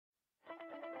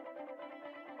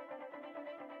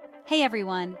Hey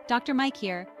everyone, Dr. Mike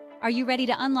here. Are you ready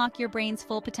to unlock your brain's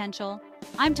full potential?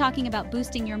 I'm talking about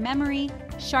boosting your memory,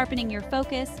 sharpening your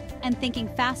focus, and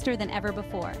thinking faster than ever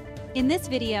before. In this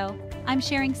video, I'm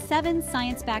sharing 7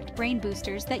 science-backed brain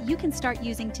boosters that you can start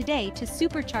using today to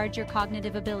supercharge your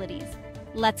cognitive abilities.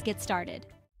 Let's get started.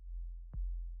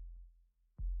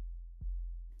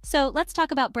 So let's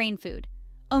talk about brain food.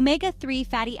 Omega-3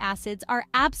 fatty acids are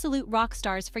absolute rock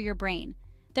stars for your brain.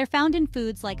 They're found in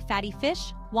foods like fatty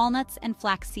fish, walnuts, and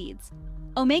flax seeds.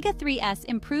 Omega-3s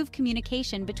improve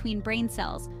communication between brain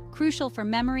cells, crucial for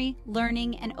memory,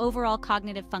 learning, and overall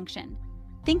cognitive function.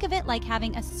 Think of it like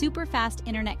having a super fast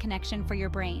internet connection for your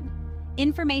brain.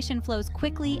 Information flows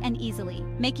quickly and easily,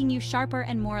 making you sharper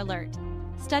and more alert.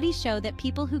 Studies show that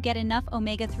people who get enough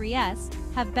omega-3s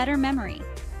have better memory,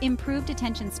 improved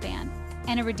attention span,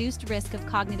 and a reduced risk of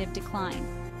cognitive decline.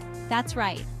 That's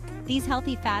right. These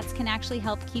healthy fats can actually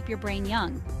help keep your brain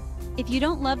young. If you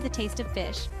don't love the taste of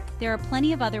fish, there are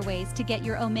plenty of other ways to get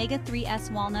your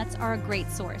omega-3s. Walnuts are a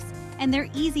great source, and they're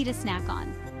easy to snack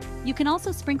on. You can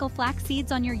also sprinkle flax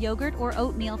seeds on your yogurt or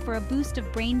oatmeal for a boost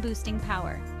of brain-boosting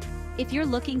power. If you're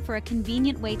looking for a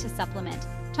convenient way to supplement,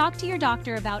 talk to your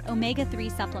doctor about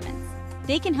omega-3 supplements.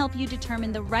 They can help you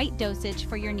determine the right dosage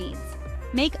for your needs.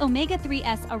 Make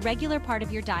omega-3s a regular part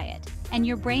of your diet, and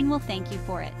your brain will thank you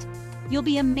for it. You'll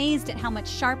be amazed at how much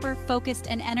sharper, focused,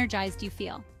 and energized you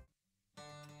feel.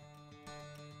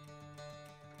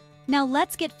 Now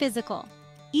let's get physical.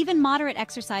 Even moderate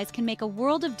exercise can make a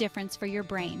world of difference for your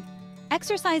brain.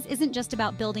 Exercise isn't just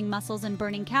about building muscles and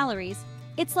burning calories,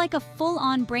 it's like a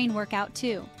full-on brain workout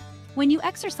too. When you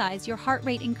exercise, your heart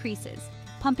rate increases,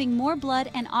 pumping more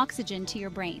blood and oxygen to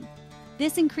your brain.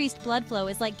 This increased blood flow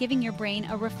is like giving your brain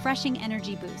a refreshing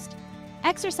energy boost.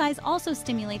 Exercise also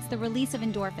stimulates the release of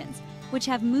endorphins, which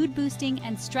have mood-boosting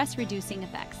and stress-reducing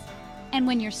effects. And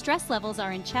when your stress levels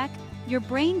are in check, your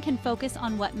brain can focus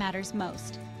on what matters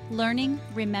most: learning,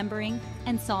 remembering,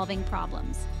 and solving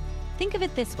problems. Think of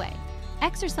it this way: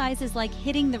 exercise is like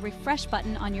hitting the refresh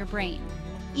button on your brain.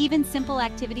 Even simple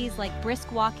activities like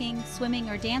brisk walking, swimming,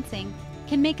 or dancing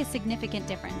can make a significant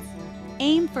difference.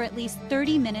 Aim for at least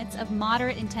 30 minutes of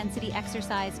moderate intensity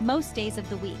exercise most days of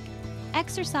the week.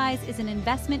 Exercise is an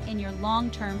investment in your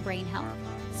long-term brain health.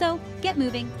 So get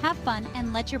moving, have fun,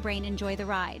 and let your brain enjoy the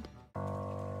ride.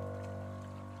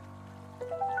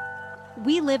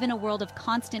 We live in a world of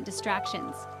constant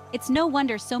distractions. It's no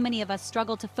wonder so many of us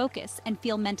struggle to focus and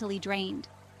feel mentally drained.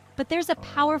 But there's a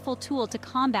powerful tool to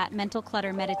combat mental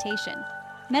clutter: meditation.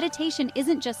 Meditation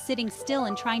isn't just sitting still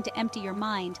and trying to empty your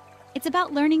mind. It's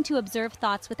about learning to observe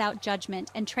thoughts without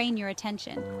judgment and train your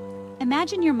attention.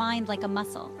 Imagine your mind like a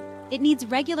muscle. It needs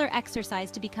regular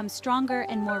exercise to become stronger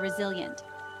and more resilient.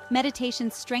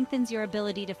 Meditation strengthens your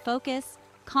ability to focus,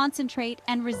 concentrate,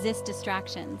 and resist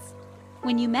distractions.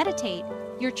 When you meditate,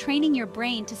 you're training your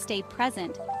brain to stay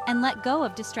present and let go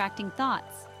of distracting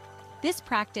thoughts. This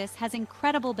practice has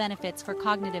incredible benefits for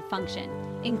cognitive function,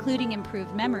 including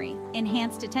improved memory,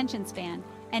 enhanced attention span,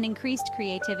 and increased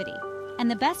creativity. And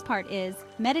the best part is,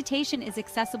 meditation is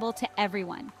accessible to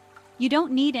everyone. You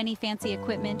don't need any fancy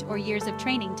equipment or years of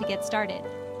training to get started.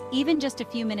 Even just a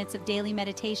few minutes of daily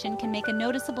meditation can make a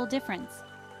noticeable difference.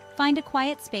 Find a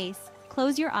quiet space,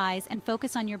 close your eyes, and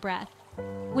focus on your breath.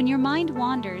 When your mind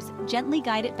wanders, gently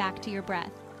guide it back to your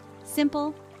breath.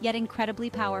 Simple, yet incredibly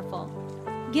powerful.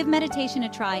 Give meditation a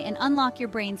try and unlock your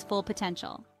brain's full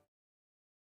potential.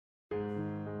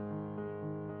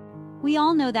 We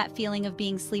all know that feeling of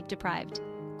being sleep-deprived,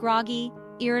 groggy,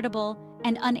 irritable,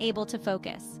 and unable to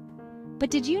focus. But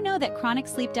did you know that chronic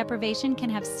sleep deprivation can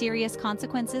have serious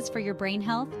consequences for your brain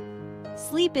health?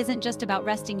 Sleep isn't just about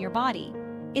resting your body.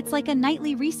 It's like a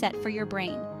nightly reset for your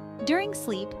brain. During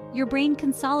sleep, your brain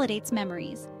consolidates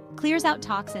memories, clears out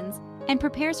toxins, and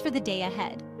prepares for the day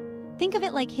ahead. Think of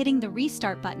it like hitting the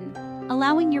restart button,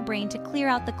 allowing your brain to clear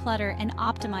out the clutter and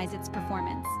optimize its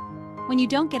performance. When you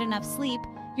don't get enough sleep,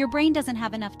 your brain doesn't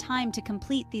have enough time to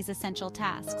complete these essential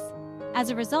tasks.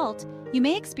 As a result, you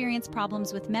may experience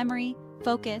problems with memory,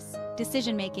 focus,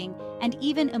 decision-making, and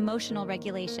even emotional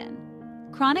regulation.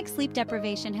 Chronic sleep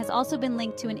deprivation has also been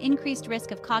linked to an increased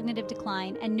risk of cognitive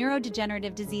decline and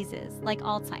neurodegenerative diseases like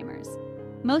Alzheimer's.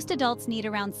 Most adults need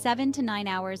around 7 to 9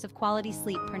 hours of quality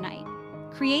sleep per night.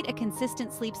 Create a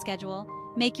consistent sleep schedule,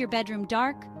 make your bedroom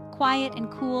dark, quiet,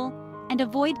 and cool, and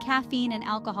avoid caffeine and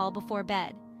alcohol before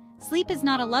bed. Sleep is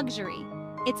not a luxury,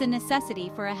 it's a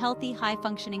necessity for a healthy,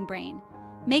 high-functioning brain.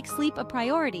 Make sleep a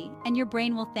priority, and your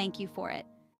brain will thank you for it.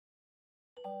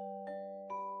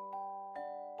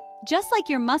 Just like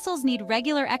your muscles need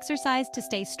regular exercise to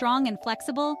stay strong and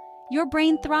flexible, your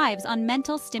brain thrives on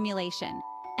mental stimulation.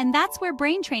 And that's where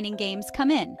brain training games come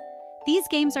in. These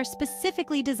games are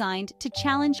specifically designed to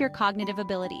challenge your cognitive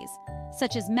abilities,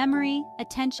 such as memory,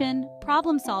 attention,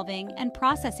 problem solving, and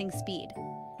processing speed.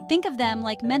 Think of them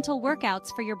like mental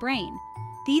workouts for your brain.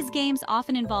 These games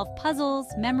often involve puzzles,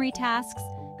 memory tasks,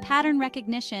 pattern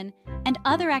recognition, and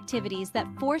other activities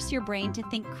that force your brain to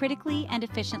think critically and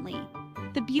efficiently.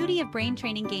 The beauty of brain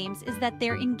training games is that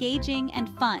they're engaging and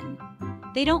fun.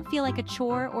 They don't feel like a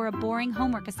chore or a boring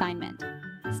homework assignment.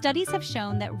 Studies have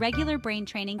shown that regular brain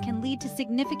training can lead to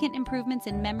significant improvements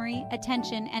in memory,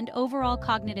 attention, and overall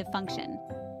cognitive function.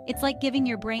 It's like giving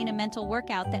your brain a mental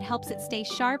workout that helps it stay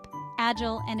sharp,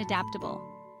 agile, and adaptable.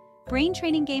 Brain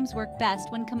training games work best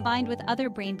when combined with other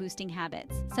brain-boosting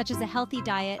habits, such as a healthy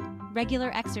diet, regular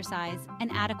exercise,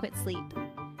 and adequate sleep.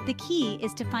 The key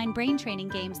is to find brain training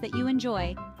games that you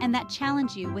enjoy and that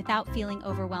challenge you without feeling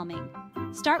overwhelming.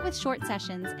 Start with short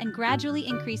sessions and gradually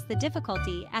increase the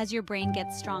difficulty as your brain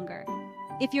gets stronger.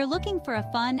 If you're looking for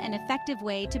a fun and effective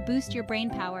way to boost your brain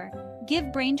power,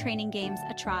 give brain training games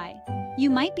a try. You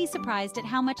might be surprised at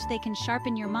how much they can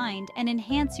sharpen your mind and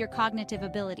enhance your cognitive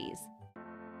abilities.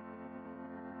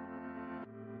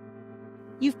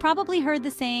 You've probably heard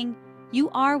the saying, "You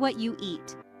are what you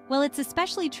eat." Well, it's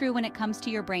especially true when it comes to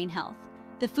your brain health.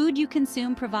 The food you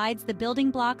consume provides the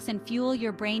building blocks and fuel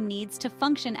your brain needs to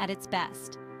function at its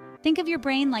best. Think of your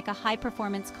brain like a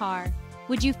high-performance car.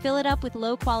 Would you fill it up with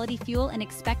low-quality fuel and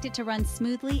expect it to run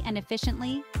smoothly and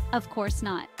efficiently? Of course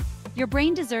not. Your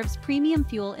brain deserves premium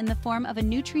fuel in the form of a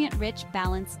nutrient-rich,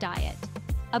 balanced diet.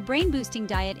 A brain-boosting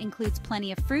diet includes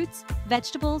plenty of fruits,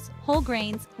 vegetables, whole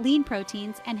grains, lean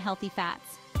proteins, and healthy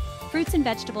fats. Fruits and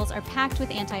vegetables are packed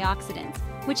with antioxidants,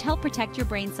 which help protect your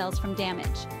brain cells from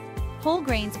damage. Whole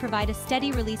grains provide a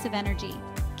steady release of energy,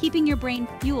 keeping your brain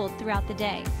fueled throughout the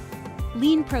day.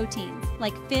 Lean proteins,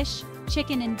 like fish,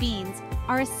 chicken, and beans,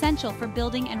 are essential for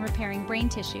building and repairing brain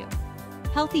tissue.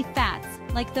 Healthy fats,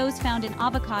 like those found in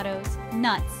avocados,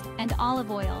 nuts, and olive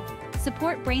oil,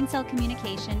 support brain cell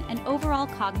communication and overall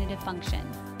cognitive function.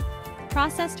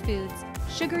 Processed foods,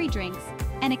 sugary drinks,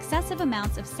 and excessive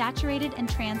amounts of saturated and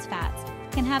trans fats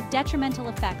can have detrimental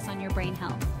effects on your brain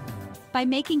health. By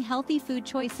making healthy food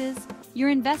choices,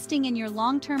 you're investing in your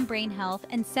long-term brain health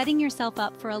and setting yourself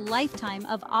up for a lifetime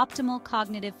of optimal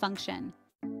cognitive function.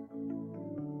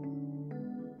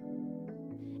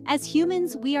 As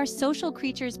humans, we are social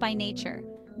creatures by nature.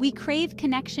 We crave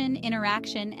connection,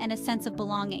 interaction, and a sense of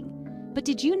belonging. But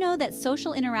did you know that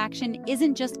social interaction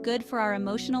isn't just good for our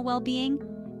emotional well-being?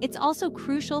 It's also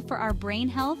crucial for our brain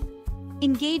health.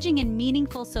 Engaging in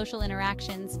meaningful social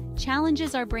interactions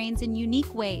challenges our brains in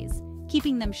unique ways,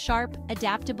 keeping them sharp,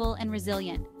 adaptable, and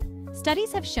resilient.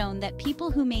 Studies have shown that people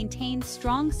who maintain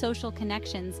strong social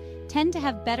connections tend to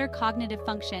have better cognitive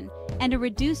function and a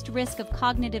reduced risk of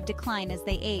cognitive decline as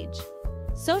they age.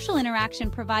 Social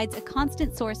interaction provides a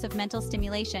constant source of mental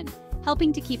stimulation,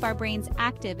 helping to keep our brains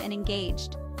active and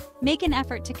engaged. Make an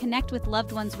effort to connect with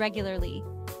loved ones regularly.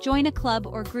 Join a club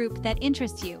or group that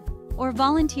interests you, or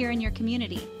volunteer in your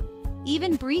community.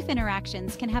 Even brief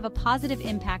interactions can have a positive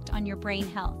impact on your brain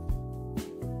health.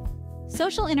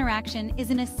 Social interaction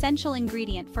is an essential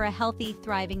ingredient for a healthy,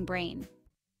 thriving brain.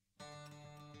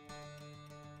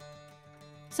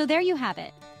 So there you have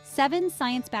it, 7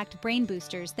 science-backed brain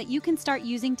boosters that you can start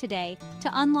using today to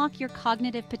unlock your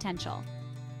cognitive potential.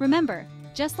 Remember,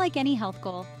 just like any health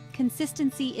goal,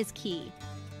 consistency is key.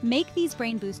 Make these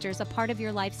brain boosters a part of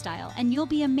your lifestyle and you'll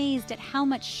be amazed at how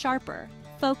much sharper,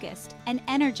 focused, and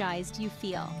energized you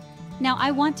feel. Now,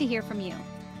 I want to hear from you.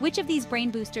 Which of these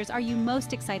brain boosters are you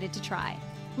most excited to try?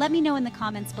 Let me know in the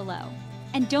comments below.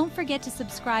 And don't forget to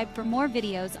subscribe for more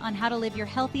videos on how to live your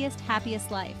healthiest,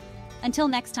 happiest life. Until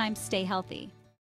next time, stay healthy.